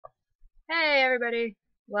Hey everybody!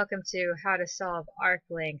 Welcome to How to Solve Arc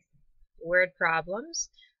Length Word Problems.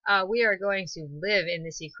 We are going to live in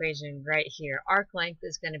this equation right here. Arc length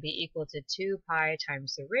is going to be equal to 2 pi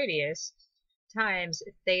times the radius times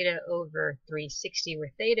theta over 360,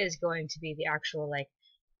 where theta is going to be the actual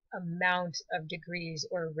amount of degrees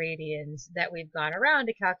or radians that we've gone around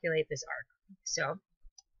to calculate this arc. So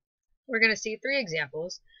we're going to see 3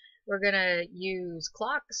 examples. We're going to use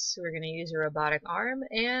clocks, we're going to use a robotic arm,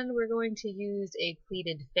 and we're going to use a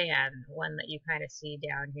pleated fan, one that you kind of see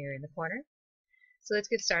down here in the corner. So let's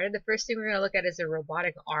get started. The first thing we're going to look at is a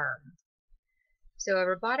robotic arm. So a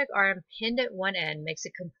robotic arm pinned at one end makes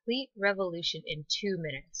a complete revolution in 2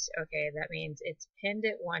 minutes. Okay, that means it's pinned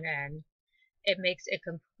at one end. It makes a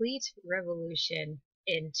complete revolution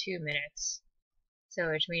in 2 minutes.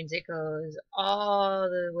 So which means it goes all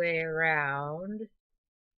the way around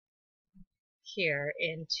here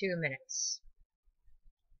in 2 minutes.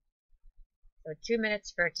 So 2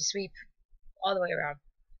 minutes for it to sweep all the way around.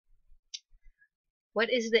 What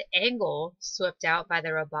is the angle swept out by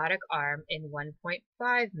the robotic arm in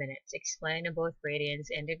 1.5 minutes? Explain in both radians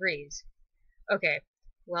and degrees. Okay,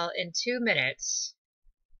 well in 2 minutes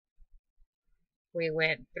we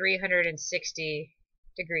went 360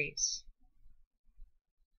 degrees.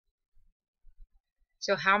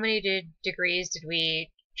 So how many degrees did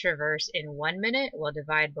we traverse in 1 minute? We'll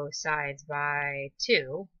divide both sides by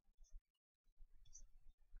 2.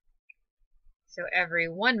 So every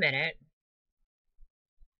 1 minute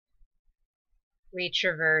we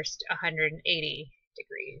traversed 180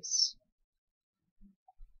 degrees.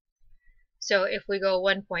 So if we go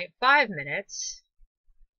 1.5 minutes,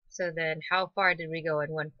 so then how far did we go in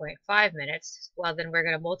 1.5 minutes? Well, then we're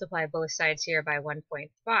going to multiply both sides here by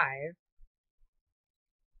 1.5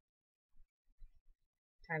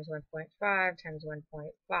 times 1.5 times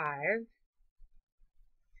 1.5,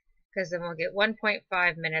 because then we'll get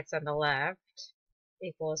 1.5 minutes on the left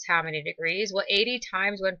equals how many degrees? Well, 80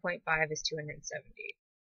 times 1.5 is 270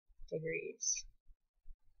 degrees.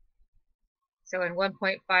 So in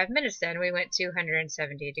 1.5 minutes then we went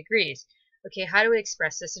 270 degrees. Okay, how do we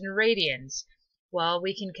express this in radians? Well,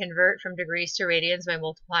 we can convert from degrees to radians by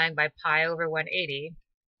multiplying by pi over 180.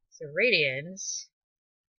 So radians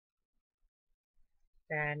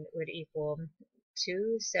then would equal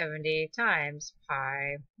 270 times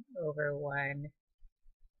pi over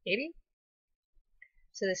 180.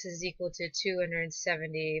 So this is equal to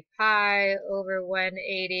 270 pi over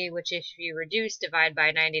 180, which if you reduce, divide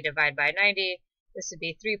by 90, this would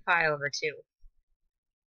be 3 pi over 2.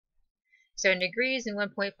 So in degrees, in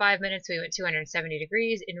 1.5 minutes, we went 270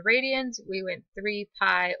 degrees. In radians, we went 3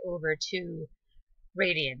 pi over 2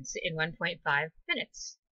 radians in 1.5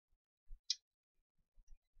 minutes.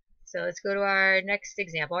 So let's go to our next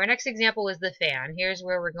example. Our next example is the fan. Here's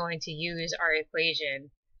where we're going to use our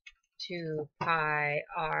equation 2 pi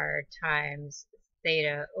r times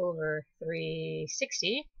theta over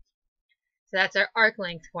 360. So that's our arc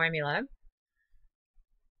length formula.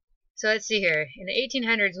 So let's see here. In the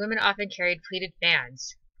 1800s, women often carried pleated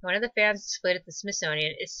fans. One of the fans displayed at the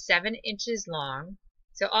Smithsonian is 7 inches long.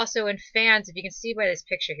 So also in fans, if you can see by this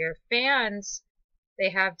picture here, fans, they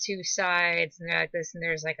have 2 sides, and they're like this, and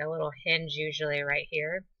there's like a little hinge usually right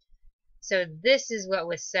here. So this is what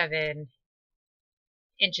was 7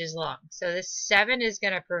 inches long. So this 7 is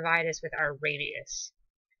going to provide us with our radius.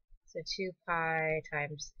 So 2 pi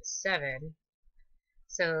times 7.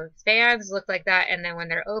 So fans look like that, and then when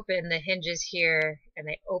they're open, the hinges here, and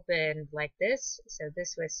they open like this. So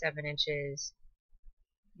this was 7 inches.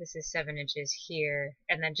 This is 7 inches here,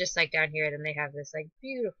 and then just like down here, then they have this like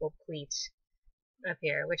beautiful pleat up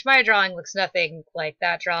here, which my drawing looks nothing like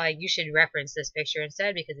that drawing. You should reference this picture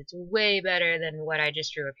instead because it's way better than what I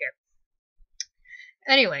just drew up here.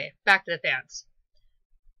 Anyway, back to the fans.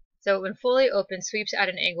 So when fully open, sweeps at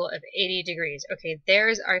an angle of 80 degrees. Okay,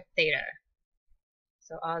 there's our theta.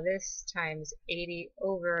 So all this times 80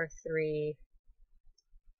 over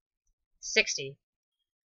 360.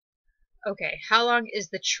 Okay, how long is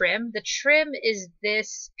the trim? The trim is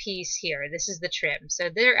this piece here. This is the trim. So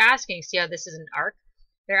they're asking, see how this is an arc?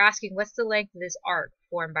 They're asking what's the length of this arc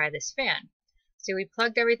formed by this fan. So we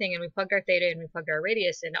plugged everything in. We plugged our theta and we plugged our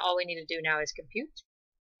radius, and all we need to do now is compute.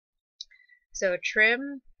 So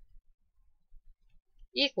trim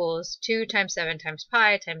equals 2 times 7 times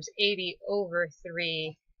pi times 80 over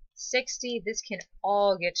 360. This can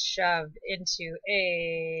all get shoved into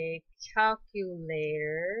a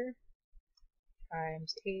calculator.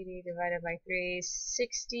 Times 80 divided by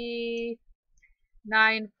 360.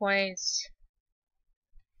 9 points.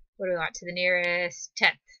 What do we want? To the nearest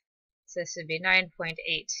 10th. So this would be 9.8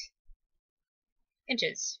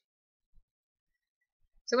 inches.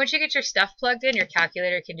 So once you get your stuff plugged in, your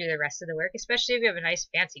calculator can do the rest of the work, especially if you have a nice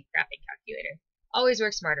fancy graphing calculator. Always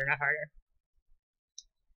work smarter, not harder.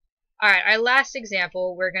 Alright, our last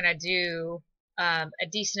example we're going to do a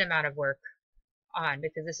decent amount of work on,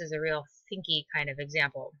 because this is a real thinky kind of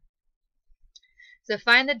example. So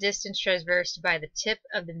find the distance traversed by the tip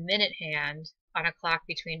of the minute hand on a clock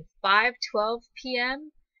between 5:12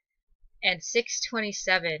 p.m. and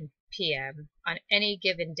 6:27 p.m. on any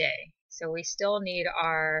given day. So we still need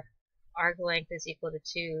our arc length is equal to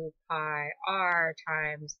 2 pi r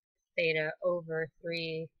times theta over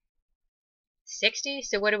 360.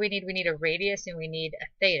 So what do we need? We need a radius and we need a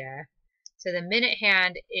theta. So the minute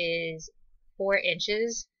hand is 4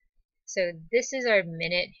 inches. So this is our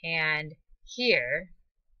minute hand here.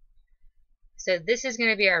 So this is going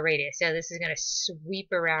to be our radius. So this is going to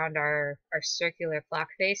sweep around our circular clock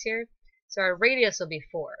face here. So our radius will be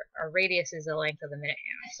 4. Our radius is the length of the minute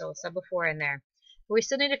hand. So we'll sub a 4 in there. But we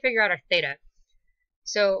still need to figure out our theta.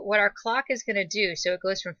 So what our clock is going to do, so it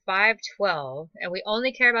goes from 5:12, and we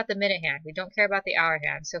only care about the minute hand. We don't care about the hour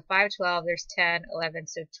hand. So 5:12, there's 10, 11.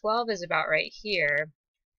 So 12 is about right here.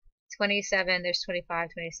 27, there's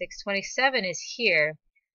 25, 26. 27 is here.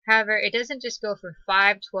 However, it doesn't just go from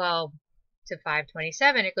 5:12 to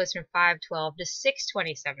 5:27. It goes from 5:12 to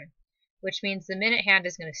 6:27, which means the minute hand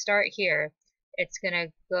is going to start here. It's going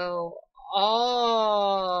to go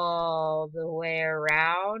all the way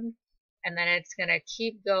around, and then it's going to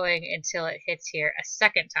keep going until it hits here a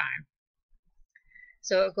second time.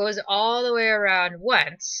 So it goes all the way around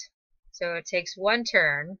once. So it takes one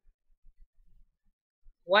turn.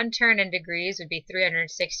 One turn in degrees would be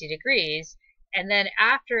 360 degrees. And then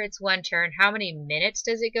after it's one turn, how many minutes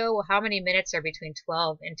does it go? Well, how many minutes are between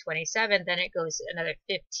 12 and 27? Then it goes another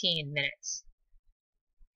 15 minutes.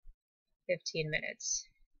 15 minutes.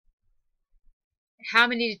 How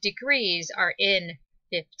many degrees are in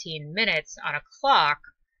 15 minutes on a clock?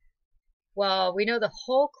 Well, we know the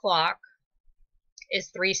whole clock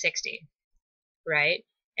is 360, right?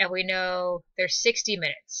 And we know there's 60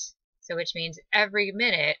 minutes. So which means every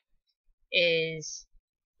minute is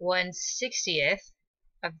 1/60th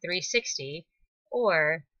of 360,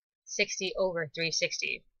 or 60 over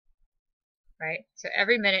 360, right? So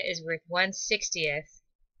every minute is worth 1/60th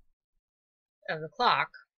of the clock,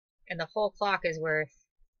 and the whole clock is worth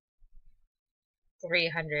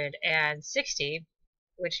 360,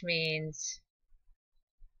 which means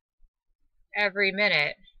every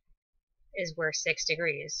minute is worth 6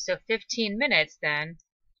 degrees. So 15 minutes then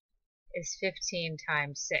is 15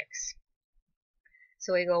 times 6.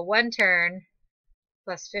 So we go one turn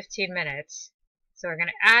plus 15 minutes. So we're going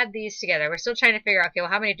to add these together. We're still trying to figure out, okay, well,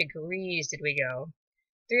 how many degrees did we go?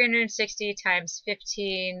 360 times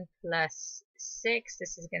 15 plus 6.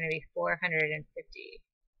 This is going to be 450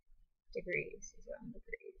 degrees.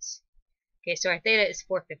 Okay, so our theta is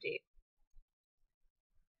 450.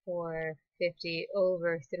 450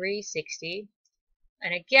 over 360.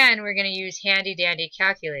 And again, we're going to use handy dandy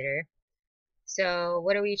calculator. So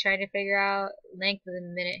what are we trying to figure out? Length of the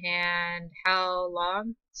minute hand, how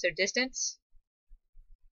long? So distance.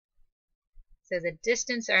 So the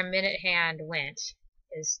distance our minute hand went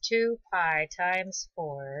is 2 pi times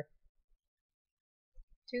 4.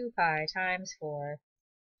 2 pi times 4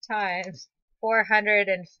 times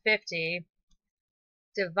 450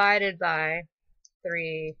 divided by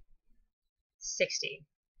 360.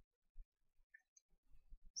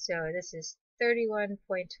 So this is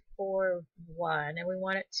 31.41, and we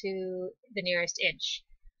want it to the nearest inch.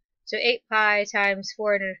 So 8 pi times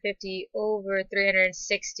 450 over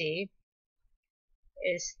 360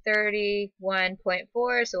 is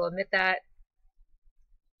 31.4, so we'll omit that.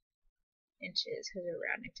 Inches, because we're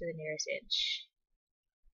rounding to the nearest inch.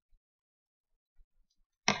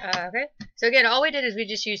 Okay, so again, all we did is we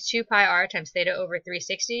just used 2 pi r times theta over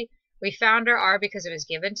 360. We found our r because it was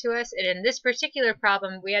given to us, and in this particular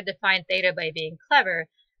problem, we had to find theta by being clever,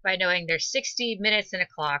 by knowing there's 60 minutes in a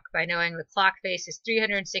clock, by knowing the clock face is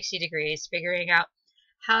 360 degrees, figuring out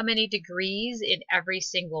how many degrees in every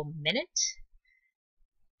single minute,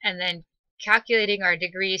 and then calculating our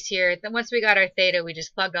degrees here. Then once we got our theta, we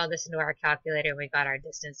just plugged all this into our calculator and we got our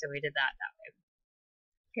distance, so we did that way.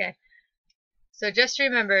 Okay. So just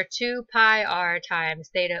remember 2 pi r times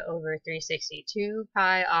theta over 360. 2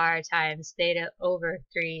 pi r times theta over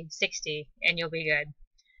 360, and you'll be good.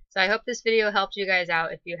 So I hope this video helped you guys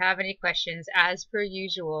out. If you have any questions, as per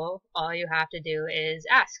usual, all you have to do is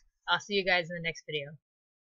ask. I'll see you guys in the next video.